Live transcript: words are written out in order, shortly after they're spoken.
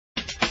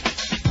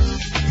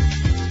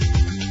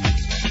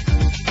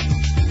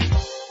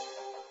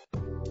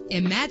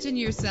Imagine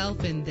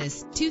yourself in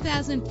this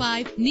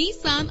 2005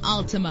 Nissan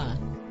Altima.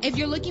 If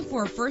you're looking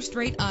for a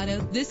first-rate auto,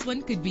 this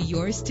one could be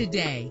yours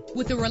today.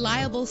 With a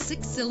reliable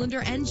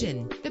 6-cylinder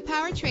engine, the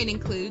powertrain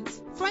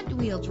includes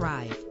front-wheel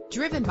drive,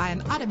 driven by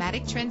an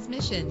automatic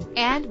transmission.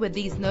 And with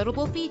these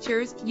notable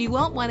features, you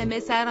won't want to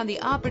miss out on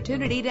the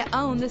opportunity to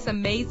own this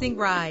amazing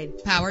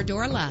ride. Power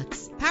door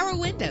locks, power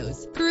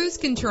windows, cruise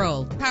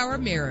control, power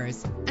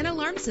mirrors, an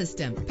alarm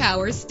system,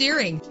 power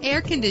steering,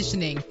 air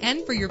conditioning.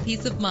 And for your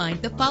peace of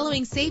mind, the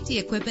following safety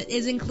equipment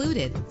is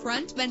included: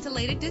 front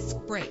ventilated disc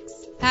brakes,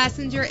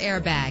 passenger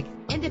airbag,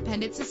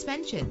 independent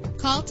suspension.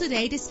 Call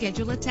today to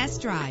schedule a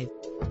test drive.